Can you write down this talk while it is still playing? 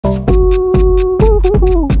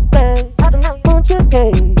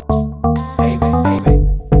Hey.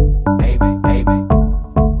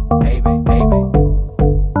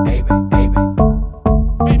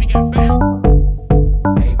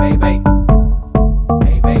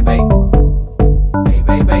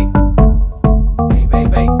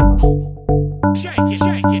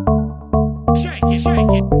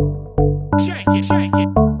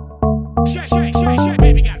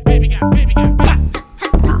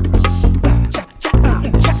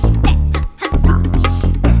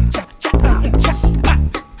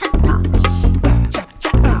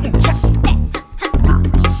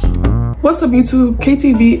 What's up YouTube,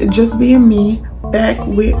 KTV, just being me, back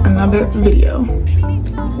with another video.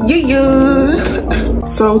 Yeah.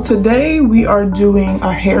 So today we are doing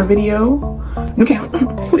a hair video. New camera,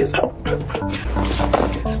 who is help?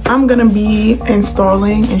 I'm gonna be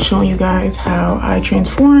installing and showing you guys how I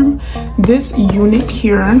transform this unit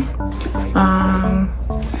here.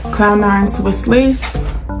 Cloud9 Swiss lace,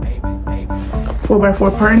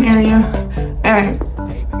 4x4 parting area. And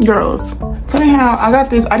girls, tell me how I got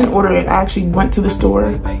this. I didn't order it. I actually went to the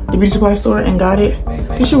store, the beauty supply store, and got it.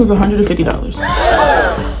 This shit was $150.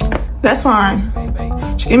 That's fine.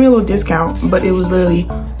 She gave me a little discount, but it was literally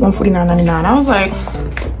 $149.99. I was like,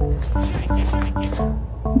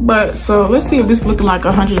 but so let's see if this is looking like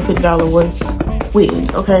a $150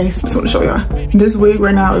 wig. Okay, so I just want to show y'all. This wig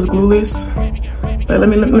right now is glueless. But let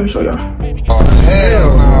me show y'all. Oh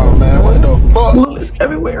hell no, man! What the fuck? Glueless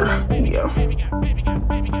everywhere. Yeah.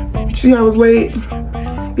 See, I was late.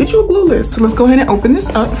 Get you a glueless. So let's go ahead and open this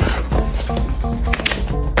up.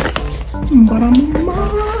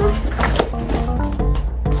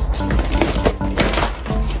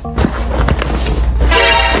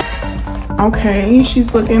 Okay,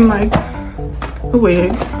 she's looking like a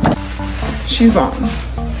wig. She's long.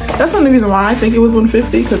 That's the only reason why I think it was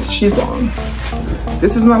 $150, because she's long.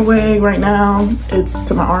 This is my wig right now. It's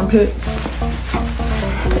to my armpits.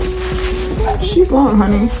 She's long,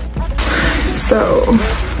 honey. So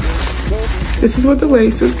this is what the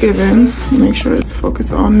lace is given. Make sure it's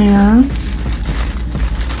focused on there.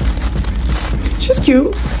 She's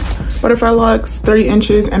cute. Butterfly locks, 30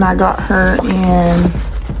 inches, and I got her in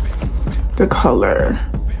the color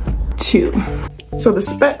 2. So the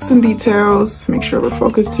specs and details, make sure we're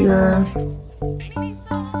focused here.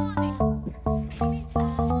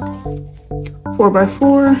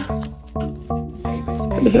 4x4.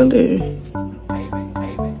 What the hell there?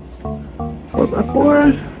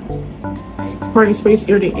 4x4. Parting space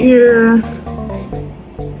ear to ear.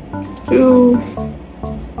 So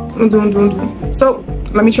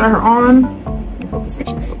let me try her on.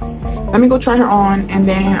 Let me go try her on, and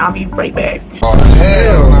then I'll be right back. Oh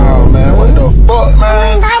hell no, man! What the fuck,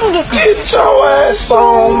 man? Get your ass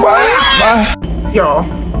on, bye. Y'all.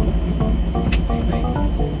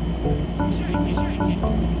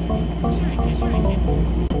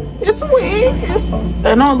 It's a wig.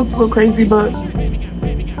 I know it looks a little crazy, but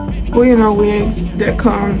well, you know, wigs that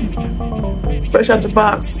come fresh out the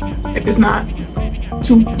box, if it's not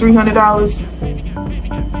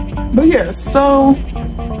 $200–300. But yeah, so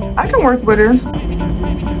I can work with her.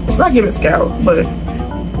 It's not giving scalp, but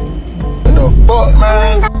what the fuck,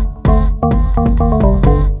 man?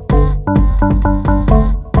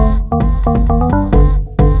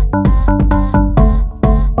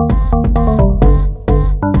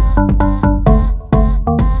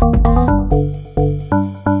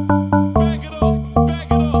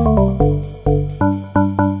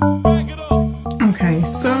 okay,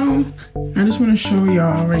 so I just want to show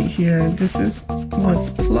y'all right here. This is what's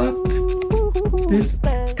plucked. This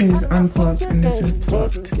is unplugged, and this is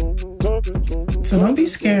plucked. So don't be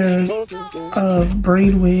scared of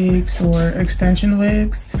braid wigs or extension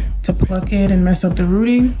wigs to pluck it and mess up the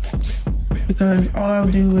rooting, because all I'll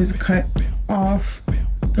do is cut off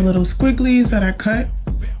the little squigglies that I cut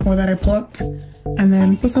or that I plucked, and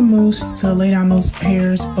then put some mousse to lay down those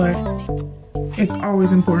hairs. But it's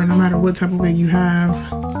always important, no matter what type of wig you have,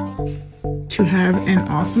 to have an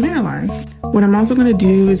awesome hairline. What I'm also gonna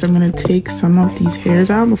do is I'm gonna take some of these hairs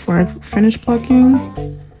out before I finish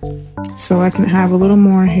plucking, so I can have a little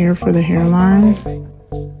more hair for the hairline.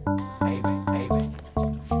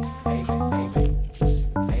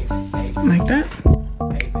 Like that.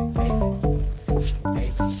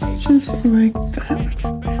 Just like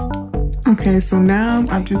that. Okay, so now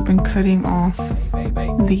I've just been cutting off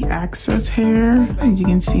the excess hair. As you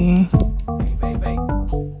can see,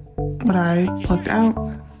 what I plucked out.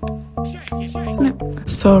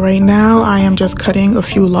 So right now I am just cutting a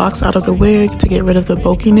few locks out of the wig to get rid of the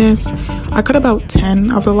bulkiness. I cut about 10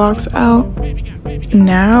 of the locks out,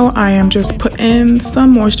 Now I am just putting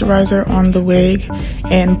some moisturizer on the wig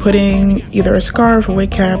and putting either a scarf, a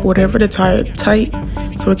wig cap, whatever to tie it tight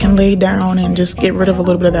so it can lay down and just get rid of a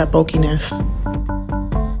little bit of that bulkiness.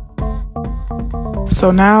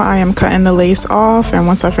 So now I am cutting the lace off, and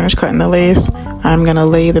once I finish cutting the lace, I'm gonna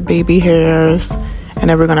lay the baby hairs and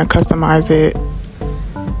then we're gonna customize it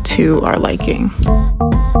to our liking.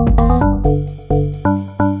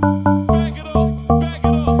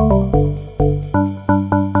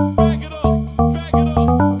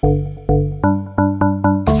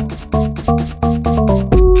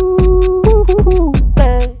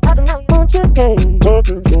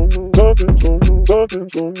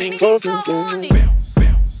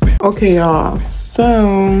 Okay, y'all,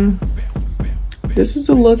 so this is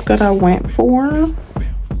the look that I went for.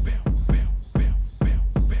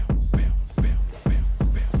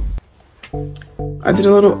 I did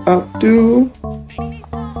a little updo,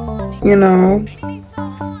 you know,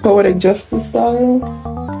 poetic justice style.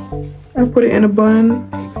 I put it in a bun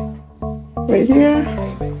right here.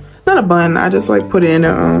 Not a bun, I just like put it in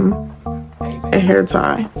a hair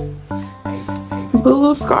tie. Put a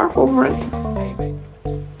little scarf over it.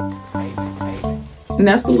 And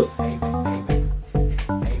that's the look.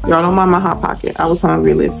 Y'all don't mind my hot pocket. I was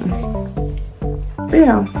hungry, listen. But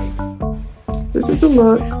yeah, this is the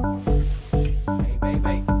look.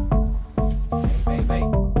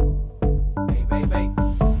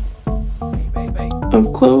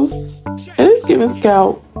 Up close, it is giving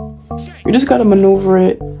scalp. You just gotta maneuver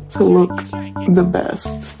it to look the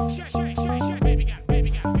best.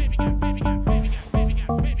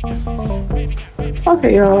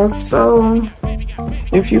 Okay, y'all, so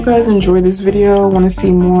if you guys enjoyed this video, want to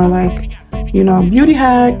see more like, you know, beauty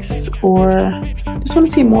hacks, or just want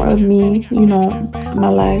to see more of me, you know, my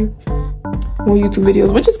life, more YouTube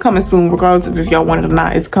videos, which is coming soon, regardless of if y'all want it or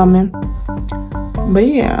not, it's coming. But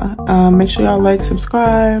yeah, make sure y'all like,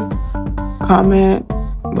 subscribe, comment,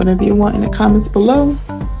 whatever you want in the comments below.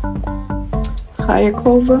 Kiya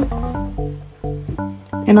Klover.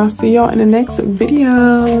 And I'll see y'all in the next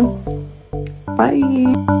video.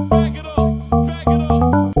 Bye.